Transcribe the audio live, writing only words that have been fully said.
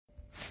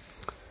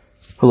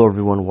Hello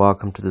everyone,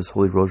 welcome to this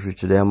Holy Rosary.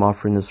 Today I'm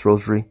offering this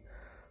rosary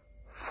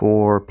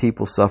for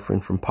people suffering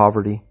from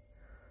poverty.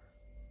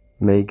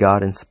 May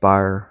God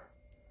inspire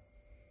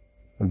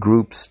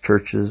groups,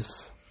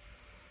 churches,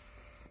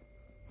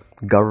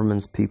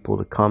 governments, people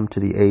to come to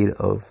the aid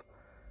of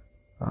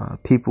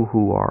people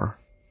who are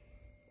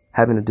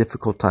having a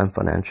difficult time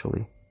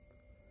financially.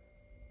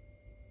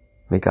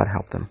 May God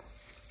help them.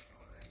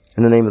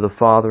 In the name of the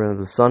Father, and of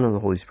the Son, and of the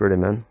Holy Spirit,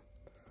 amen.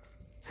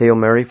 Hail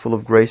Mary, full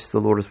of grace, the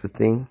Lord is with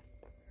thee.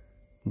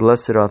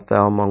 Blessed art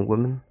thou among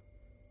women,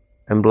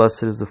 and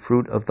blessed is the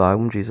fruit of thy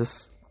womb,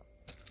 Jesus.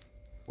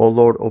 O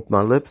Lord, open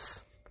my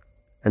lips,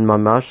 and my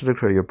mouth shall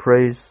declare your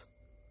praise.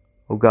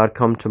 O God,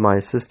 come to my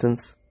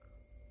assistance.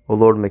 O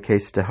Lord, make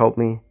haste to help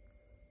me.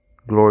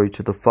 Glory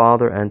to the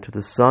Father, and to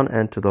the Son,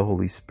 and to the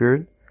Holy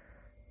Spirit,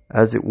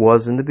 as it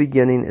was in the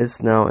beginning,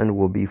 is now, and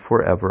will be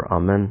forever.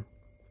 Amen.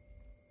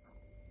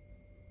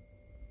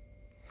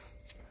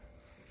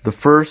 The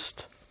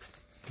first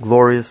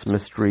glorious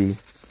mystery,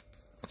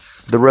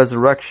 the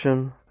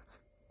resurrection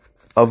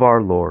of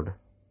our Lord.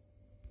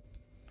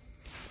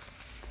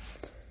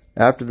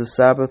 After the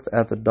Sabbath,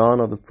 at the dawn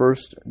of the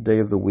first day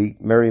of the week,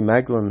 Mary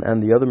Magdalene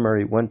and the other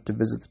Mary went to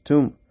visit the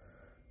tomb.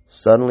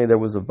 Suddenly there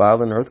was a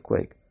violent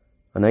earthquake.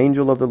 An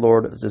angel of the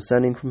Lord,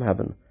 descending from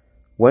heaven,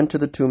 went to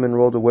the tomb and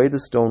rolled away the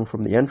stone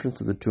from the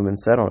entrance of the tomb and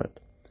sat on it.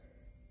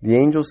 The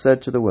angel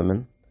said to the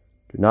women,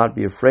 "Do not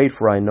be afraid,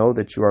 for I know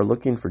that you are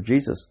looking for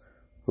Jesus,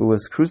 who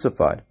was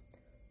crucified.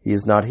 He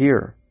is not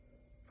here,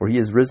 for he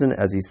is risen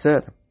as he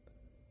said.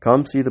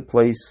 Come see the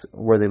place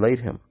where they laid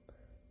him.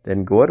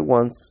 Then go at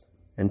once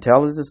and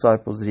tell his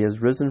disciples that he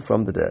has risen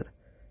from the dead,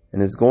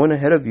 and is going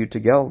ahead of you to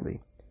Galilee.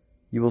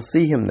 You will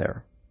see him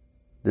there.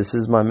 This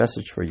is my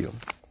message for you."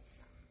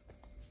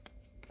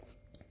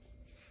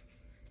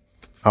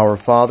 Our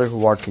Father,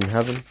 who art in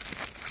heaven,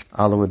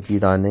 hallowed be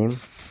thy name.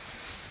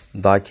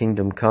 Thy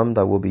kingdom come,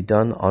 thy will be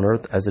done on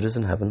earth as it is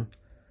in heaven.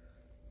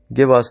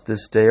 Give us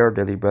this day our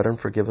daily bread, and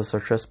forgive us our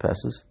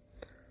trespasses,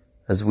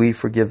 as we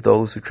forgive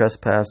those who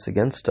trespass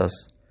against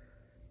us.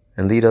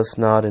 And lead us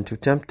not into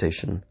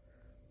temptation,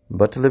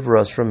 but deliver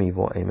us from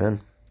evil.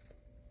 Amen.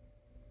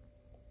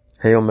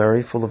 Hail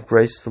Mary, full of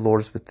grace, the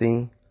Lord is with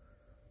thee.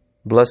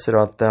 Blessed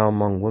art thou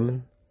among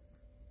women,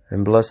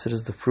 and blessed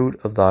is the fruit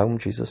of thy womb,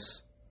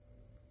 Jesus.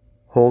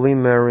 Holy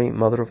Mary,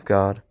 Mother of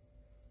God,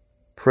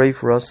 pray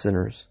for us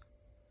sinners,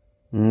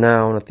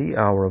 now and at the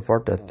hour of our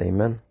death.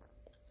 Amen.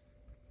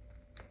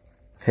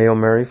 Hail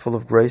Mary, full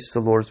of grace, the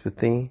Lord is with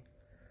thee.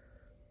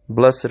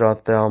 Blessed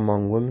art thou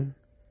among women,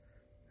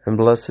 and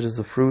blessed is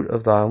the fruit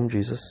of thy womb,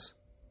 Jesus.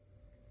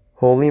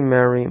 Holy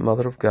Mary,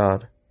 Mother of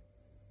God,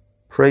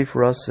 pray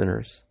for us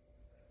sinners,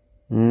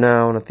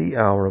 now and at the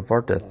hour of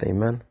our death.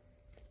 Amen.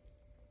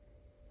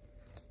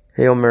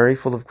 Hail Mary,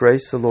 full of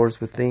grace, the Lord is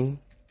with thee.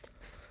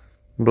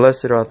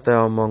 Blessed art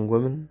thou among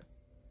women,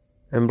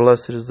 and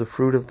blessed is the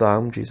fruit of thy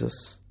womb,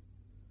 Jesus.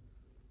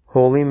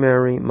 Holy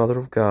Mary, Mother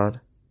of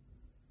God,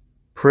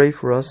 pray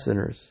for us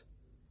sinners,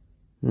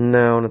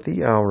 now and at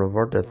the hour of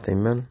our death.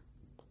 Amen.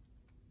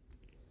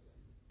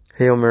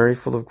 Hail Mary,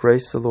 full of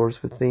grace, the Lord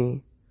is with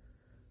thee.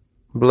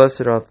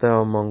 Blessed art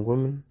thou among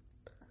women,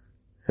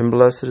 and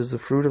blessed is the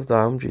fruit of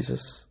thy womb,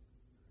 Jesus.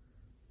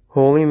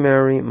 Holy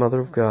Mary, Mother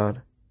of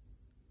God,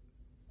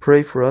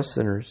 pray for us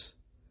sinners,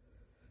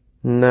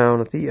 now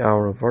and at the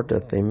hour of our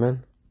death.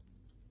 Amen.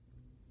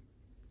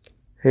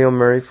 Hail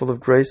Mary, full of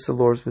grace, the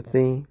Lord is with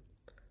thee.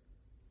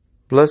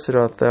 Blessed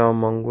art thou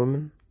among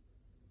women,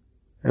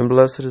 and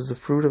blessed is the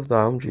fruit of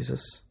thy womb,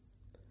 Jesus.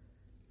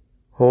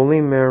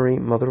 Holy Mary,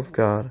 Mother of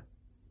God,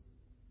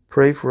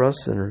 pray for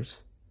us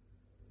sinners,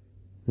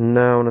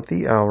 now and at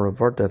the hour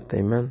of our death.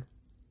 Amen.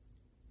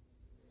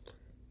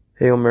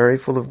 Hail Mary,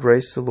 full of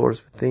grace, the Lord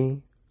is with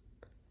thee.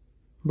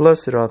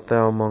 Blessed art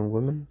thou among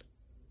women,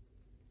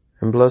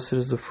 and blessed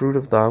is the fruit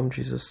of thy womb,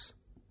 Jesus.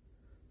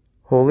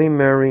 Holy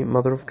Mary,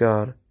 Mother of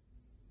God,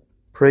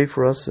 pray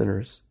for us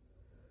sinners,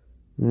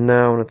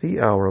 now and at the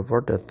hour of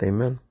our death.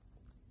 Amen.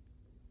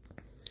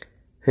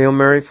 Hail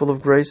Mary, full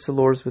of grace, the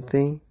Lord is with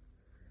thee.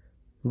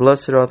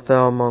 Blessed art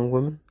thou among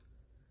women,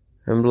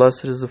 and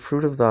blessed is the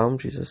fruit of thy womb,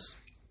 Jesus.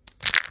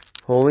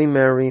 Holy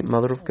Mary,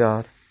 Mother of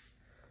God,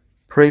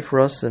 pray for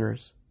us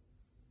sinners,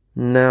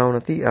 now and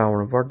at the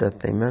hour of our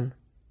death. Amen.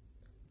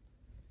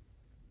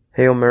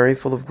 Hail Mary,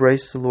 full of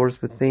grace, the Lord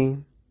is with thee.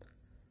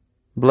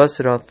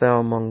 Blessed art thou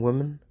among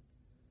women,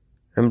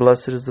 and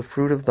blessed is the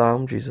fruit of thy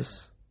womb,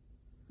 Jesus.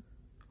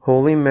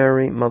 Holy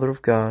Mary, Mother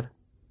of God,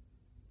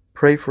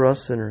 pray for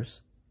us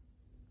sinners,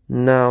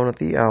 now and at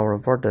the hour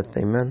of our death.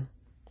 Amen.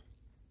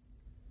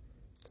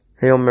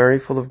 Hail Mary,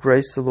 full of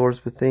grace, the Lord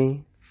is with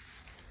thee.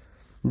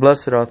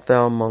 Blessed art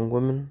thou among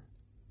women,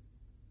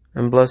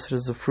 and blessed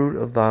is the fruit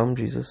of thy womb,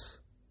 Jesus.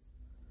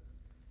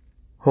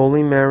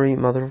 Holy Mary,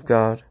 Mother of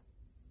God,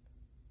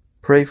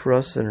 pray for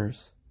us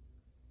sinners,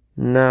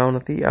 now and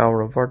at the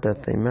hour of our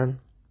death. Amen.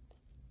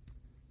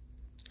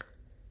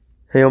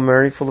 Hail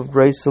Mary, full of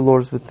grace, the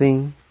Lord is with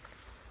thee.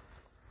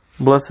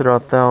 Blessed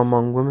art thou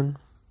among women,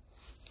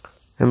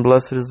 and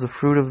blessed is the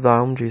fruit of thy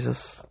womb,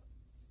 Jesus.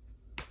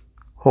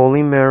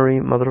 Holy Mary,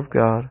 Mother of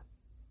God,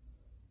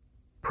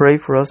 pray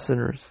for us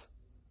sinners,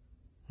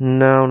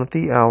 now and at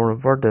the hour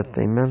of our death.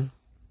 Amen.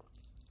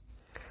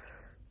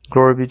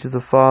 Glory be to the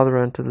Father,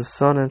 and to the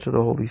Son, and to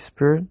the Holy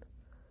Spirit,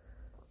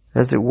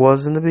 as it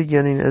was in the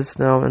beginning, is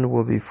now, and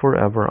will be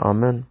forever.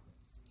 Amen.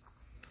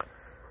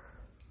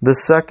 The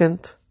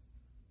second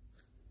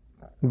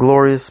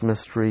glorious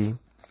mystery,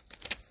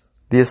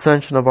 the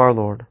Ascension of our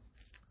Lord.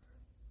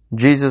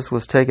 Jesus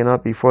was taken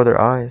up before their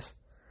eyes,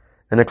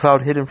 and a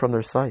cloud hid him from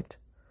their sight.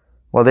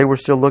 While they were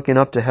still looking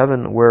up to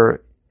heaven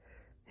where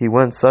he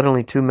went,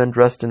 suddenly 2 men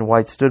dressed in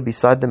white stood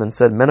beside them and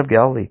said, Men of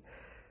Galilee,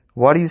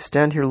 why do you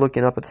stand here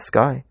looking up at the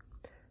sky?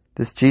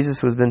 This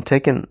Jesus who has been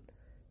taken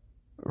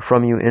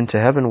from you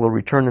into heaven will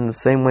return in the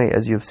same way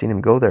as you have seen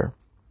him go there.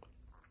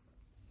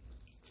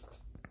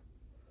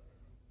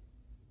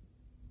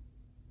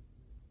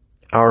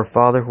 Our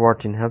Father who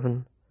art in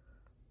heaven,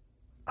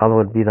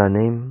 hallowed be thy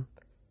name.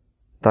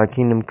 Thy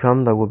kingdom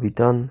come, thy will be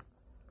done,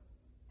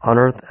 on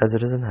earth as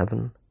it is in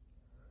heaven.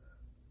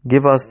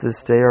 Give us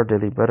this day our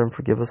daily bread, and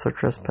forgive us our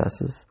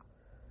trespasses,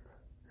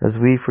 as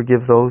we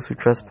forgive those who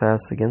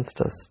trespass against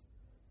us.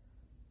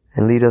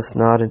 And lead us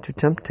not into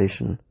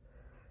temptation,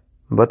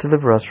 but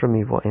deliver us from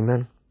evil.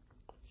 Amen.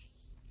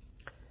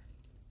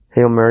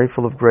 Hail Mary,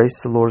 full of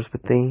grace, the Lord is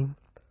with thee.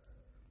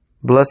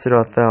 Blessed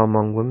art thou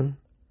among women,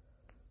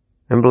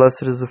 and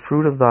blessed is the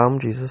fruit of thy womb,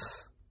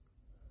 Jesus.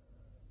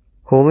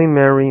 Holy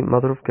Mary,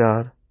 Mother of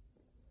God,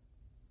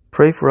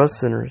 pray for us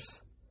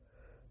sinners,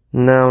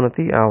 now and at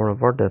the hour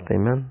of our death.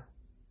 Amen.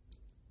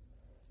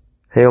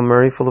 Hail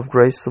Mary, full of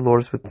grace, the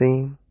Lord is with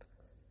thee.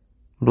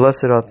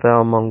 Blessed art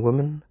thou among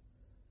women,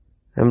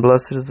 and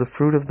blessed is the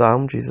fruit of thy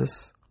womb,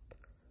 Jesus.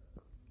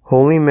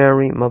 Holy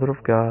Mary, Mother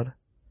of God,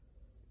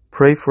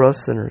 pray for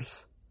us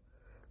sinners,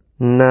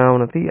 now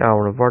and at the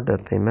hour of our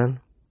death.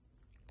 Amen.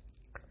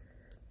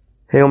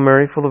 Hail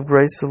Mary, full of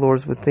grace, the Lord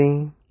is with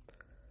thee.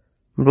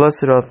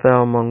 Blessed art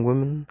thou among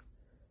women,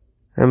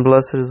 and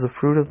blessed is the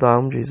fruit of thy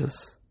womb,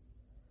 Jesus.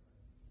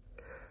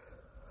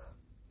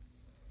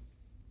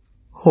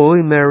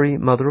 Holy Mary,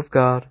 Mother of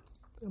God,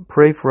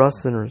 pray for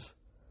us sinners,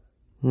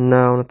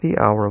 now and at the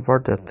hour of our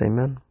death.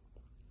 Amen.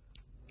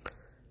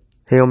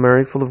 Hail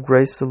Mary, full of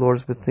grace, the Lord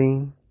is with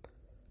thee.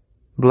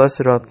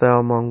 Blessed art thou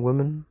among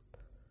women,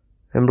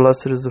 and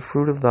blessed is the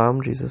fruit of thy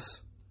womb,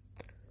 Jesus.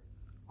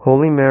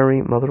 Holy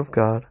Mary, Mother of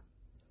God,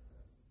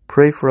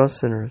 pray for us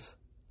sinners,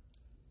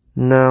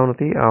 now and at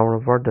the hour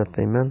of our death.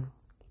 Amen.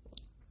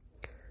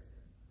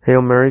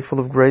 Hail Mary, full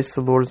of grace,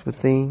 the Lord is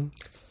with thee.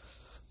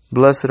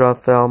 Blessed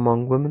art thou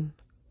among women,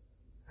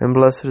 and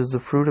blessed is the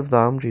fruit of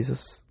thy womb,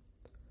 Jesus.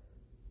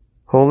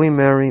 Holy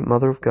Mary,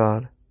 Mother of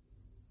God,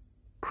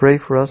 pray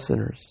for us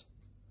sinners,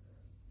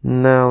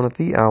 now and at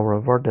the hour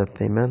of our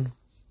death. Amen.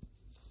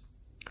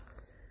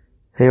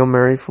 Hail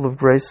Mary, full of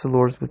grace, the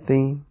Lord is with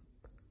thee.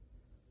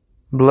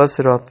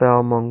 Blessed art thou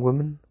among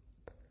women,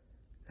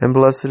 and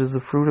blessed is the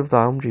fruit of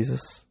thy womb,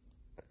 Jesus.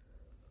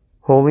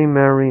 Holy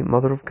Mary,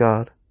 Mother of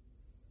God,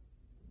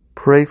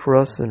 pray for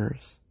us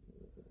sinners,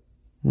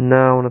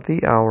 now and at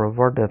the hour of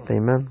our death.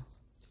 Amen.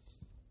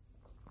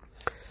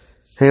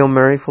 Hail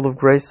Mary, full of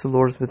grace, the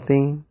Lord is with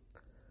thee.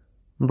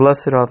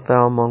 Blessed art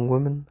thou among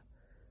women,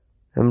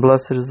 and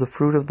blessed is the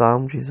fruit of thy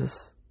womb,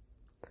 Jesus.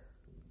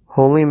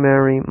 Holy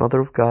Mary,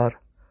 Mother of God,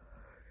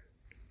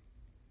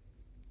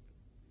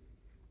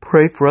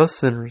 pray for us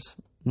sinners,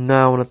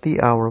 now and at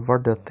the hour of our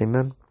death.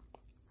 Amen.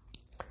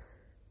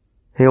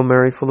 Hail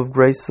Mary, full of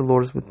grace, the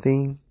Lord is with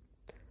thee.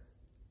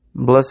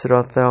 Blessed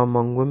art thou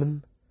among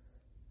women,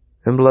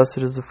 and blessed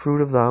is the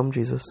fruit of thy womb,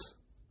 Jesus.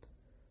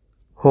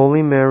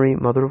 Holy Mary,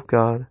 Mother of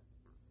God,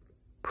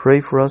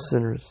 pray for us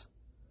sinners,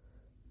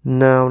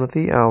 now and at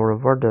the hour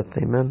of our death.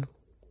 Amen.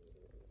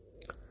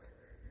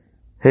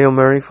 Hail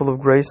Mary, full of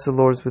grace, the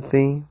Lord is with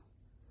thee.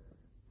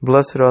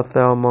 Blessed art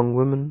thou among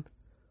women,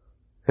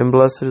 and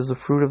blessed is the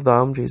fruit of thy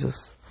womb,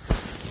 Jesus.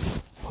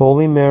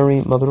 Holy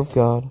Mary, Mother of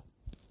God,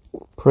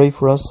 pray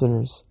for us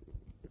sinners,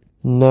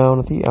 now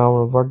and at the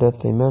hour of our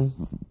death.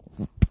 Amen.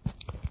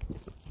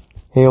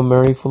 Hail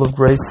Mary, full of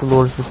grace, the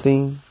Lord is with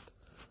thee.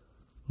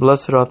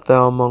 Blessed art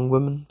thou among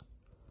women,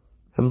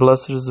 and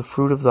blessed is the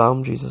fruit of thy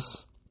womb,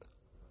 Jesus.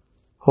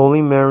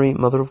 Holy Mary,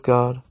 Mother of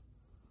God,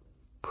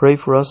 pray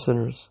for us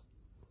sinners,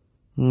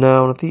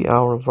 now and at the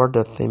hour of our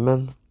death.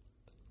 Amen.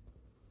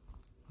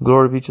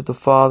 Glory be to the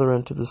Father,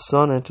 and to the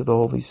Son, and to the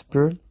Holy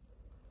Spirit,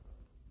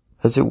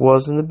 as it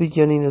was in the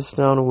beginning, is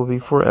now, and will be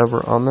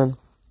forever. Amen.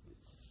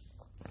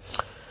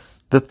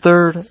 The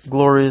third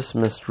glorious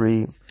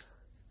mystery,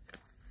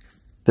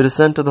 the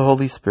descent of the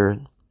Holy Spirit.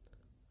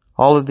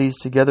 All of these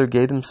together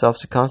gave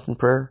themselves to constant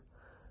prayer.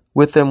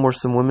 With them were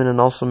some women,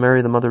 and also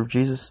Mary, the mother of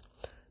Jesus,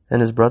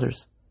 and his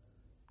brothers.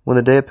 When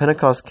the day of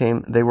Pentecost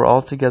came, they were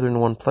all together in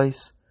one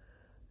place.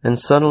 And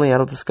suddenly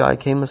out of the sky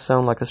came a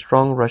sound like a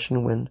strong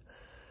rushing wind,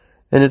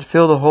 and it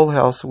filled the whole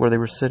house where they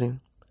were sitting.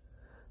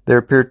 There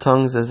appeared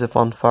tongues as if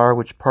on fire,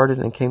 which parted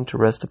and came to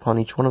rest upon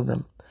each one of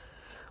them.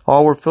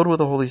 All were filled with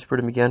the Holy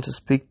Spirit and began to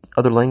speak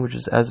other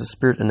languages as the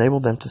Spirit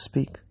enabled them to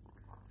speak.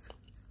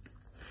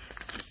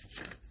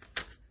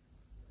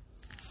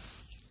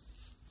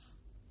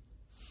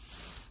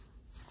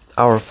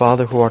 Our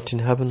Father who art in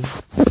heaven,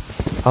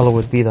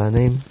 hallowed be thy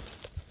name.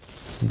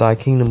 Thy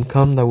kingdom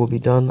come, thy will be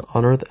done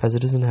on earth as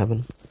it is in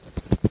heaven.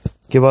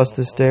 Give us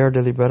this day our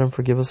daily bread, and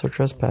forgive us our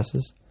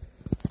trespasses,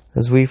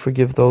 as we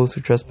forgive those who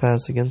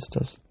trespass against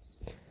us.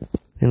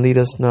 And lead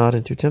us not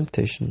into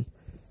temptation,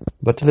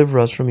 but deliver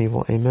us from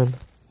evil. Amen.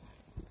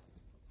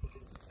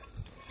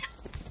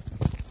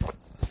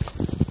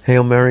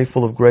 Hail Mary,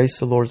 full of grace,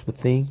 the Lord is with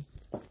thee.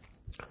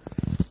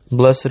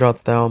 Blessed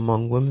art thou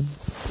among women,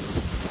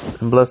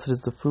 and blessed is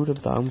the fruit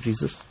of thy womb,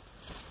 Jesus.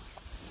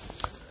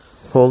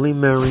 Holy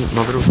Mary,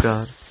 Mother of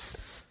God,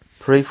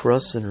 pray for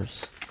us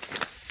sinners,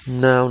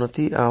 now and at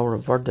the hour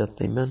of our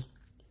death. Amen.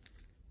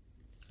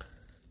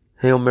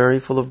 Hail Mary,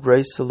 full of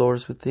grace, the Lord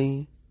is with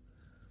thee.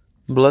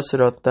 Blessed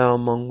art thou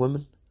among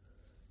women,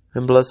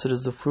 and blessed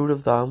is the fruit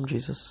of thy womb,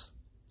 Jesus.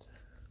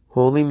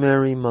 Holy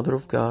Mary, Mother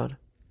of God,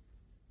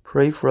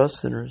 pray for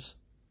us sinners,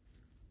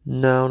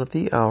 now and at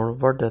the hour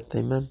of our death.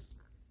 Amen.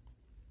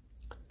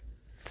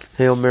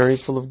 Hail Mary,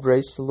 full of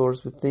grace, the Lord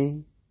is with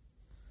thee.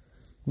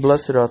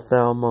 Blessed art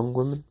thou among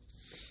women,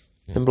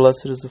 and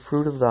blessed is the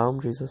fruit of thy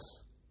womb,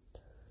 Jesus.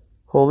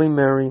 Holy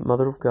Mary,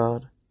 Mother of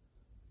God,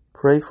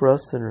 pray for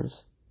us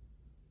sinners,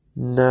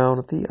 now and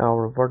at the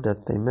hour of our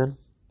death. Amen.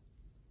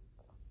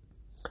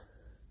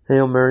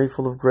 Hail Mary,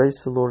 full of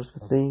grace, the Lord is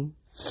with thee.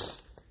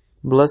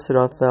 Blessed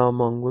art thou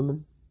among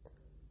women,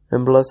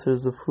 and blessed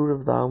is the fruit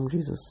of thy womb,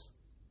 Jesus.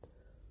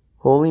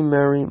 Holy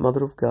Mary,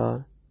 Mother of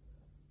God,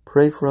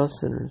 pray for us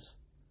sinners,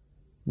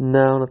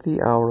 now and at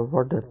the hour of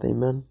our death.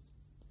 Amen.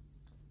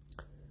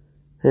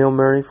 Hail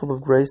Mary, full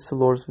of grace, the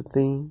Lord is with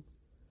thee.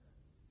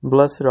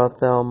 Blessed art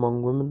thou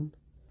among women,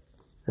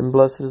 and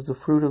blessed is the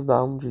fruit of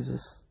thy womb,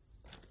 Jesus.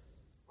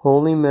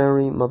 Holy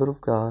Mary, Mother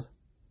of God,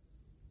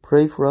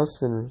 pray for us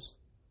sinners,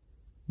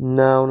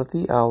 now and at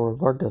the hour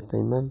of our death.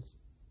 Amen.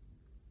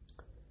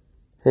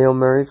 Hail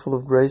Mary, full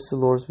of grace, the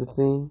Lord is with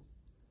thee.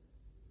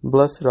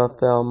 Blessed art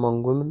thou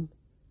among women,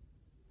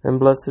 and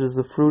blessed is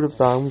the fruit of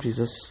thy womb,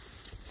 Jesus.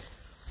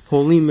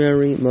 Holy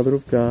Mary, Mother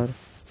of God,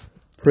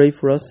 pray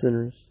for us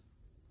sinners,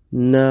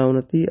 now and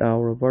at the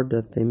hour of our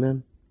death.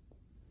 Amen.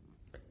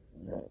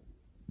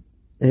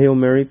 Hail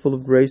Mary, full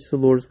of grace, the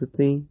Lord is with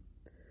thee.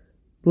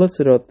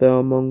 Blessed art thou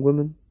among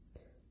women,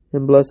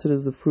 and blessed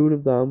is the fruit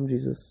of thy womb,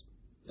 Jesus.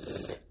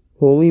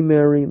 Holy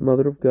Mary,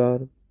 Mother of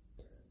God,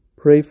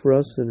 pray for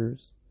us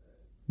sinners,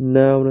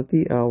 now and at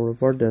the hour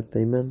of our death.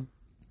 Amen.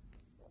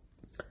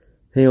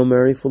 Hail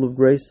Mary, full of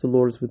grace, the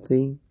Lord is with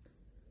thee.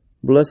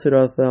 Blessed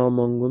art thou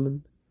among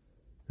women,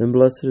 and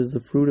blessed is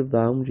the fruit of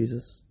thy womb,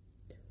 Jesus.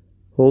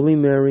 Holy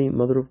Mary,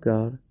 Mother of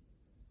God,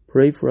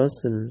 pray for us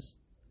sinners,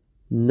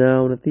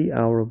 now and at the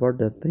hour of our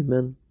death.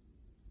 Amen.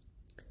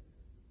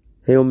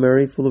 Hail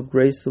Mary, full of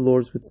grace, the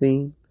Lord is with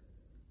thee.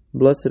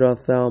 Blessed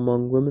art thou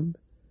among women,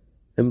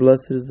 and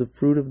blessed is the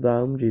fruit of thy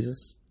womb,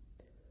 Jesus.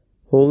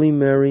 Holy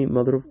Mary,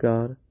 Mother of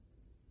God,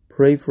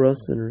 pray for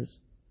us sinners,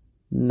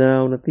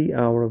 now and at the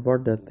hour of our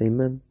death.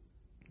 Amen.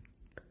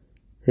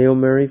 Hail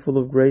Mary, full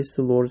of grace,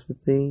 the Lord is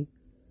with thee.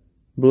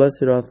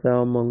 Blessed art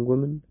thou among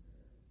women,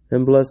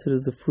 and blessed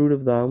is the fruit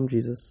of thy womb,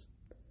 Jesus.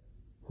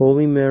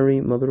 Holy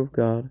Mary, Mother of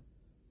God,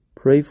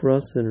 pray for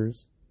us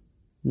sinners,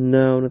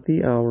 now and at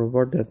the hour of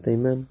our death.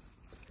 Amen.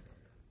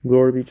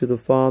 Glory be to the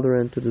Father,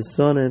 and to the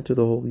Son, and to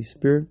the Holy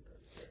Spirit,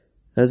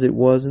 as it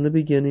was in the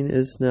beginning,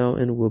 is now,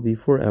 and will be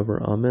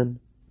forever. Amen.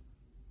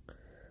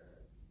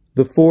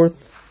 The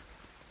fourth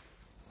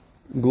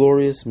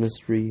glorious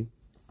mystery,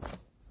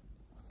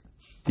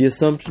 the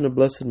Assumption of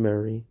Blessed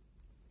Mary,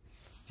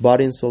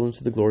 body and soul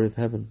into the glory of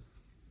heaven.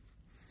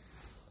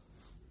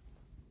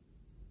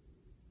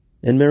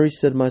 And Mary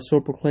said, My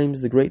soul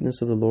proclaims the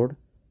greatness of the Lord.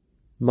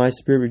 My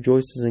spirit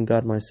rejoices in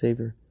God my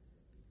Savior.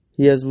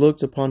 He has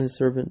looked upon his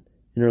servant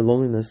in her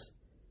loneliness,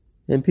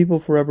 and people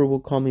forever will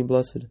call me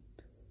blessed.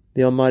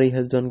 The Almighty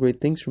has done great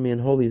things for me,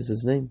 and holy is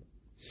his name.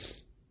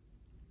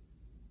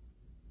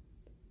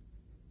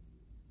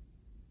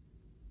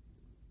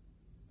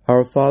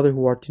 Our Father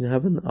who art in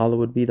heaven,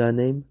 hallowed be thy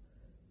name.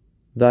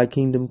 Thy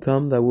kingdom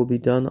come, thy will be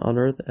done on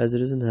earth as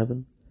it is in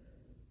heaven.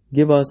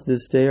 Give us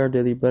this day our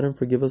daily bread, and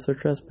forgive us our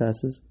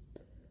trespasses,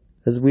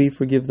 as we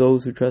forgive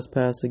those who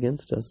trespass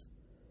against us.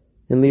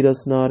 And lead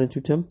us not into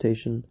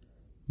temptation,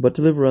 but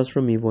deliver us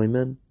from evil.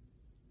 Amen.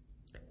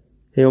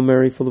 Hail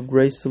Mary, full of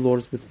grace, the Lord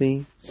is with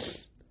thee.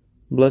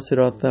 Blessed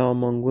art thou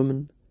among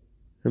women,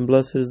 and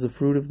blessed is the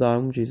fruit of thy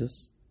womb,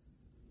 Jesus.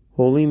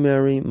 Holy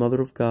Mary,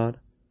 Mother of God,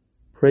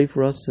 pray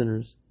for us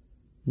sinners,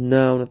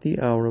 now and at the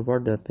hour of our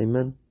death.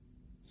 Amen.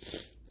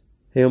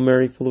 Hail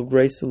Mary, full of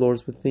grace, the Lord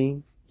is with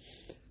thee.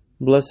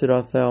 Blessed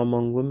art thou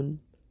among women,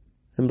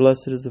 and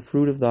blessed is the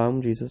fruit of thy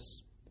womb,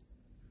 Jesus.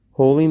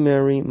 Holy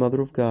Mary, Mother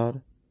of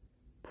God,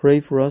 pray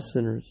for us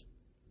sinners,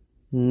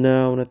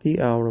 now and at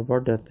the hour of our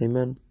death.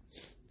 Amen.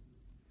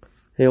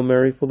 Hail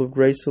Mary, full of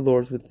grace, the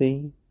Lord is with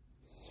thee.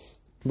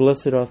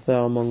 Blessed art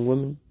thou among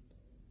women,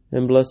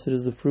 and blessed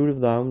is the fruit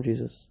of thy womb,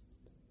 Jesus.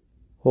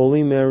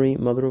 Holy Mary,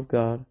 Mother of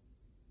God,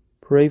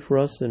 pray for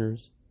us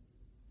sinners,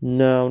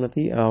 now and at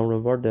the hour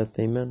of our death.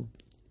 Amen.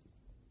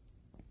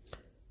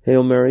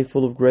 Hail Mary,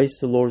 full of grace,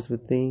 the Lord is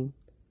with thee.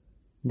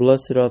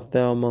 Blessed art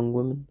thou among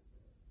women,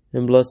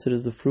 and blessed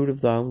is the fruit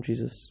of thy womb,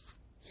 Jesus.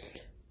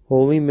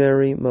 Holy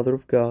Mary, Mother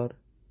of God,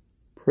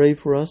 pray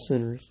for us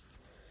sinners,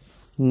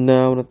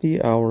 now and at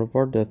the hour of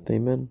our death.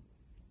 Amen.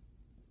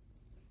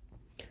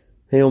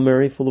 Hail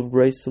Mary, full of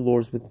grace, the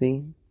Lord is with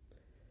thee.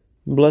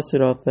 Blessed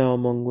art thou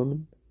among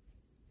women,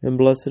 and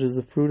blessed is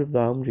the fruit of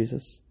thy womb,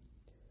 Jesus.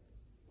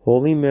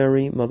 Holy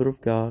Mary, Mother of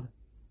God,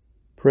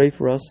 pray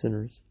for us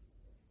sinners,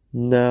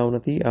 now and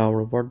at the hour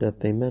of our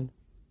death. Amen.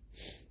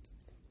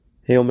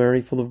 Hail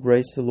Mary, full of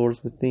grace, the Lord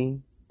is with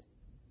thee.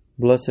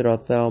 Blessed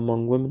art thou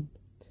among women,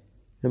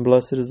 and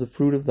blessed is the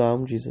fruit of thy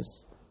womb,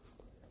 Jesus.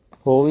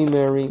 Holy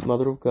Mary,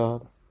 Mother of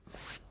God,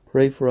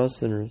 pray for us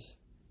sinners,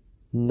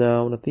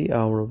 now and at the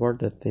hour of our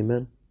death.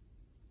 Amen.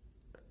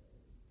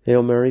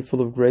 Hail Mary,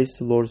 full of grace,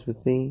 the Lord is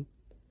with thee.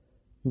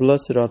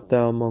 Blessed art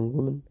thou among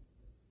women,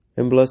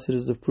 and blessed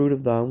is the fruit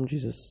of thy womb,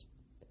 Jesus.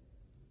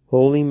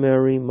 Holy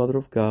Mary, Mother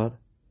of God,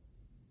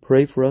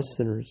 pray for us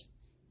sinners,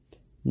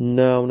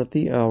 now and at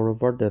the hour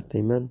of our death.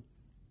 Amen.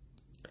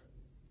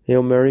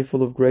 Hail Mary,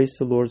 full of grace,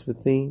 the Lord is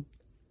with thee.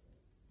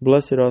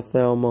 Blessed art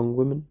thou among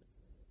women,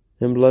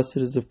 and blessed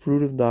is the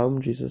fruit of thy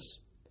womb, Jesus.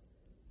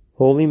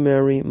 Holy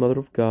Mary, Mother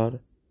of God,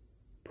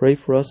 pray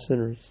for us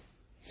sinners,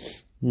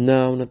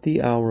 now and at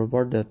the hour of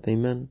our death.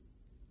 Amen.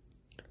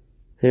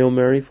 Hail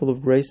Mary, full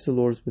of grace, the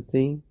Lord is with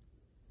thee.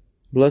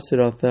 Blessed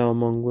art thou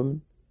among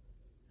women,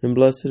 and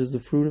blessed is the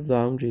fruit of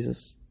thy womb,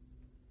 Jesus.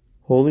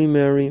 Holy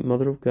Mary,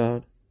 Mother of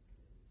God,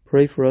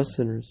 pray for us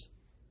sinners,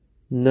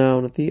 now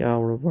and at the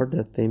hour of our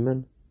death.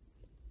 Amen.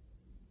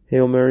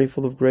 Hail Mary,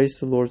 full of grace,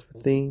 the Lord is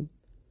with thee.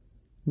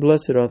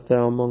 Blessed art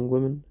thou among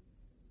women,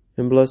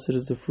 and blessed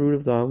is the fruit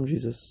of thy womb,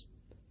 Jesus.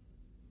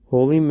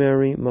 Holy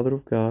Mary, Mother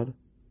of God,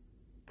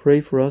 pray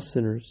for us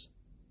sinners,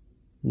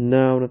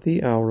 now and at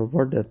the hour of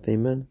our death.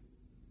 Amen.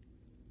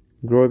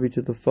 Glory be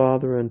to the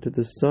Father, and to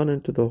the Son,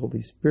 and to the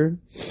Holy Spirit,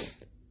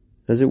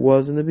 as it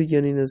was in the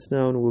beginning, is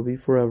now, and will be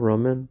forever.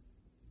 Amen.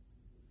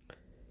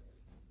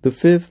 The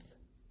fifth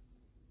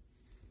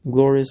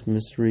glorious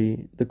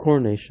mystery, the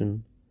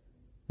coronation.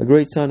 A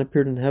great sign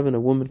appeared in heaven, a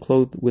woman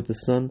clothed with the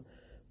sun,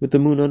 with the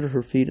moon under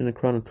her feet, and a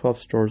crown of 12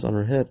 stars on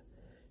her head.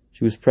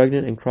 She was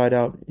pregnant and cried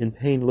out in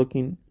pain,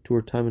 looking to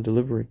her time of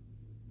delivery.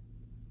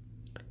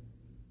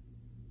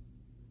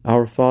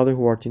 Our Father,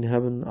 who art in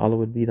heaven,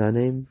 hallowed be thy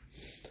name.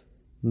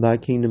 Thy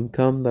kingdom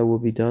come, thy will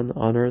be done,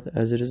 on earth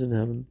as it is in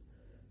heaven.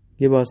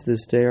 Give us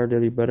this day our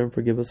daily bread, and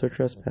forgive us our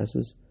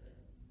trespasses,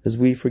 as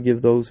we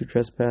forgive those who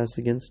trespass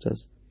against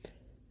us.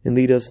 And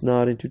lead us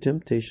not into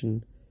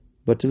temptation,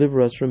 but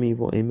deliver us from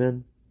evil.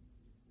 Amen.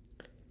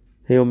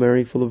 Hail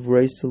Mary, full of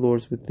grace, the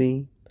Lord is with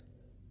thee.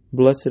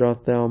 Blessed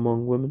art thou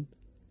among women,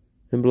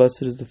 and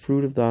blessed is the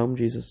fruit of thy womb,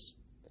 Jesus.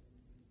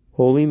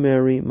 Holy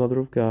Mary, Mother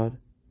of God,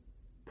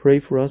 pray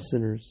for us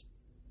sinners,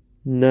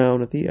 now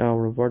and at the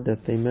hour of our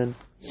death. Amen.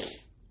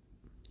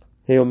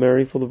 Hail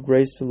Mary, full of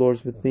grace, the Lord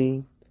is with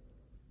thee.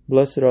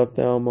 Blessed art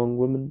thou among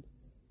women,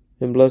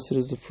 and blessed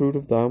is the fruit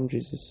of thy womb,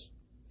 Jesus.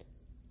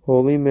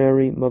 Holy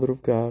Mary, Mother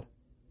of God,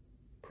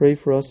 pray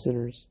for us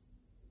sinners,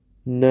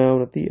 now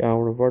and at the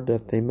hour of our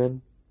death.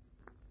 Amen.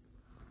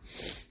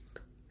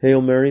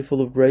 Hail Mary,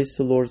 full of grace,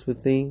 the Lord is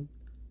with thee.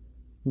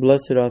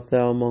 Blessed art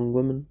thou among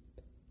women,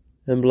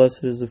 and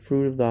blessed is the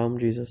fruit of thy womb,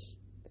 Jesus.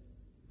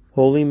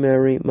 Holy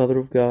Mary, Mother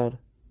of God,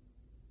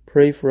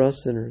 pray for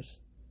us sinners,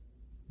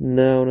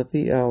 now and at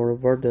the hour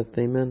of our death.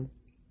 Amen.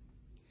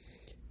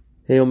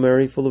 Hail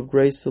Mary, full of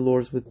grace, the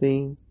Lord is with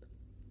thee.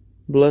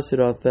 Blessed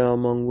art thou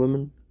among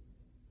women,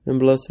 and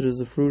blessed is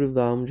the fruit of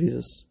thy womb,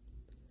 Jesus.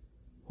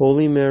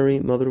 Holy Mary,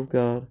 Mother of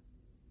God,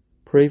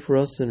 pray for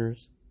us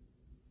sinners,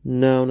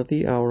 now and at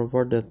the hour of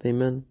our death.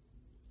 Amen.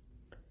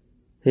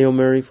 Hail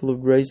Mary, full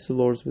of grace, the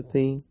Lord is with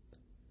thee.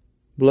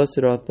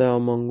 Blessed art thou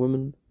among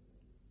women,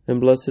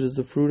 and blessed is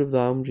the fruit of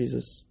thy womb,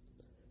 Jesus.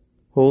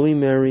 Holy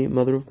Mary,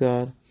 Mother of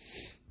God,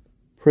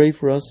 pray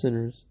for us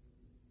sinners,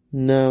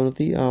 now and at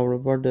the hour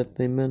of our death.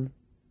 Amen.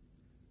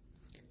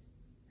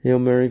 Hail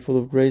Mary, full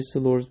of grace, the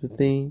Lord is with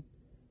thee.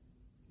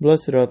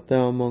 Blessed art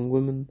thou among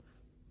women,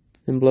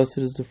 and blessed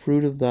is the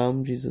fruit of thy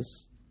womb,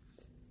 Jesus.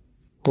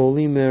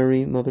 Holy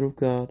Mary, Mother of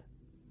God,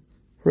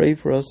 pray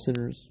for us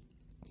sinners,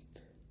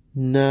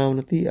 now and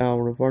at the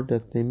hour of our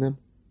death. Amen.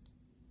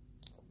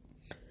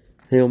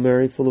 Hail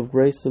Mary, full of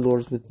grace, the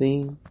Lord is with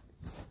thee.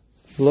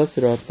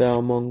 Blessed art thou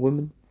among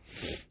women,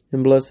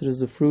 and blessed is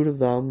the fruit of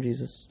thy womb,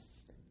 Jesus.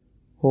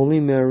 Holy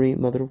Mary,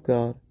 Mother of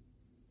God,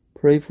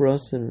 pray for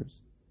us sinners,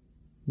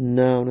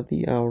 now and at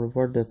the hour of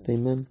our death.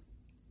 Amen.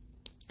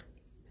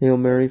 Hail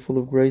Mary, full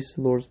of grace,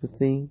 the Lord is with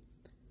thee.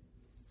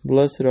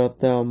 Blessed art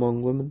thou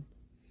among women,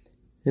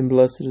 and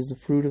blessed is the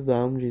fruit of thy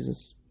womb,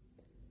 Jesus.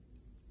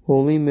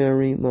 Holy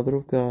Mary, Mother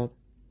of God,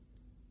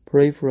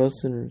 pray for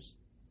us sinners,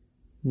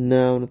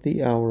 now and at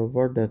the hour of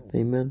our death.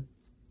 Amen.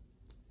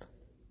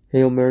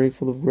 Hail Mary,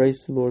 full of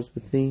grace, the Lord is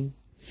with thee.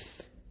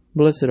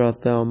 Blessed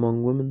art thou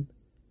among women,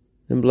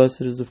 and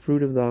blessed is the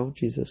fruit of thy womb,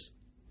 Jesus.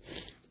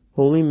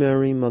 Holy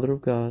Mary, Mother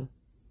of God,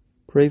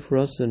 pray for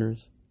us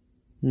sinners,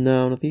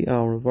 now and at the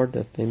hour of our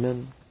death.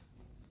 Amen.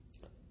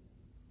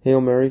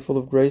 Hail Mary, full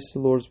of grace, the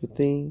Lord is with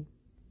thee.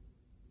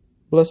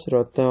 Blessed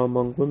art thou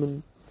among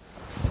women,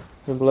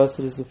 and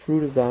blessed is the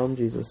fruit of thy womb,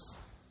 Jesus.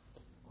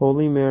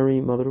 Holy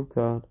Mary, Mother of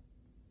God,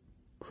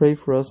 pray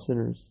for us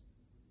sinners,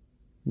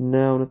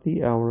 now and at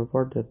the hour of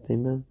our death.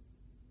 Amen.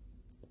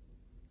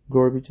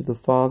 Glory be to the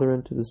Father,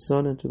 and to the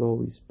Son, and to the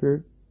Holy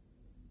Spirit,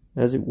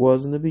 as it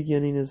was in the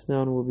beginning, is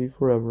now, and will be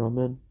forever.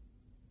 Amen.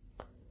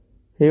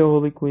 Hail,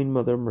 Holy Queen,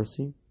 Mother of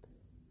Mercy.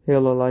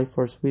 Hail, our life,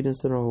 our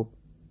sweetness, and our hope.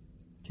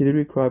 To thee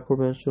we cry, poor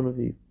man, children of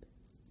Eve.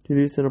 To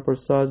thee we send up our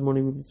sighs,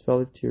 mourning with this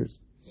valley of tears.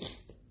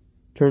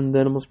 Turn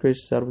then, O most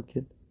gracious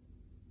Advocate,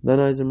 thine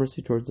eyes of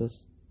mercy towards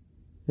us,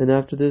 and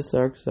after this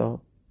our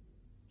exile,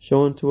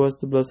 show unto us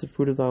the blessed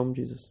fruit of thy womb,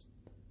 Jesus.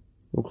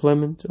 O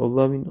clement, O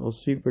loving, O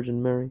sweet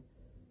Virgin Mary,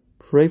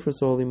 pray for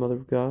us, O Holy Mother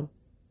of God,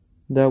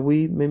 that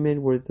we may be made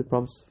worthy of the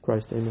promises of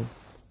Christ. Amen.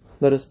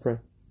 Let us pray.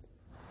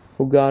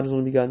 O God, his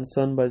only begotten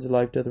Son, by his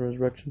life, death, and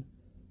resurrection,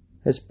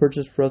 has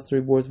purchased for us the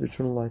rewards of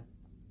eternal life.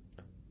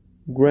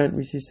 Grant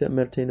we cease that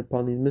meditating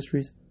upon these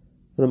mysteries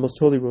of the most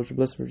holy Rosary,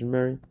 Blessed Virgin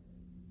Mary,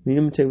 we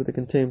imitate with the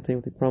contained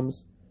with the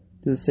promise,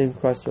 do the same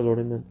Christ our Lord.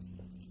 Amen.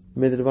 And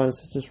may the divine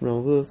assistance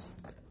remain with us,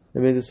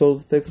 and may the souls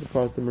of the faithful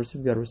depart with the mercy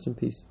of God rest in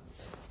peace.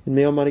 And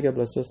may Almighty God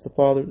bless us, the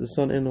Father, the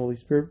Son, and the Holy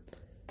Spirit,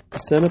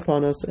 descend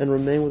upon us and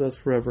remain with us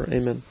forever.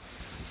 Amen.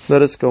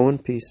 Let us go in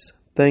peace.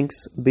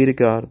 Thanks be to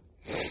God.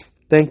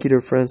 Thank you,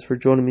 dear friends, for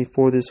joining me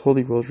for this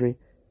Holy Rosary.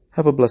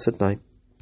 Have a blessed night.